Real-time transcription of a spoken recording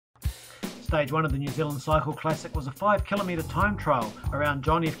Stage 1 of the New Zealand Cycle Classic was a 5 km time trial around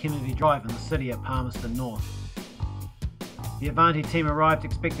John F. Kennedy Drive in the city of Palmerston North. The Avanti team arrived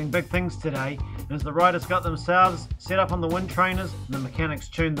expecting big things today, and as the riders got themselves set up on the wind trainers and the mechanics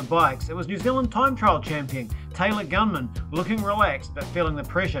tuned the bikes, it was New Zealand time trial champion Taylor Gunman looking relaxed but feeling the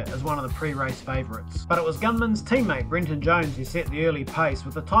pressure as one of the pre-race favourites. But it was Gunman's teammate Brenton Jones who set the early pace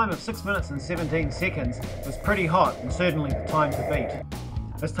with a time of 6 minutes and 17 seconds. It was pretty hot and certainly the time to beat.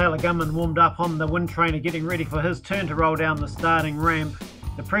 As Taylor Gunman warmed up on the wind trainer getting ready for his turn to roll down the starting ramp,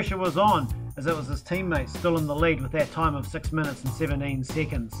 the pressure was on as it was his teammate still in the lead with that time of 6 minutes and 17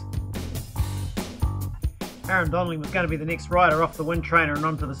 seconds. Aaron Donnelly was going to be the next rider off the wind trainer and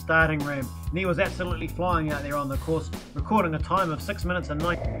onto the starting ramp, and he was absolutely flying out there on the course, recording a time of 6 minutes and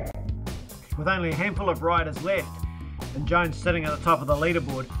 9. With only a handful of riders left and Jones sitting at the top of the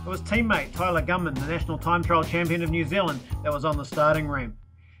leaderboard, it was teammate Taylor Gunman, the national time trial champion of New Zealand, that was on the starting ramp.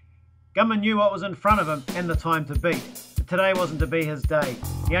 Gunman knew what was in front of him and the time to beat. But today wasn't to be his day.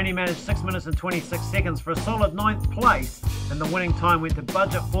 He only managed 6 minutes and 26 seconds for a solid 9th place, and the winning time went to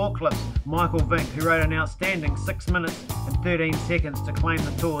budget forklifts Michael Vink, who rode an outstanding 6 minutes and 13 seconds to claim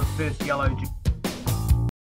the Tour's first yellow jersey.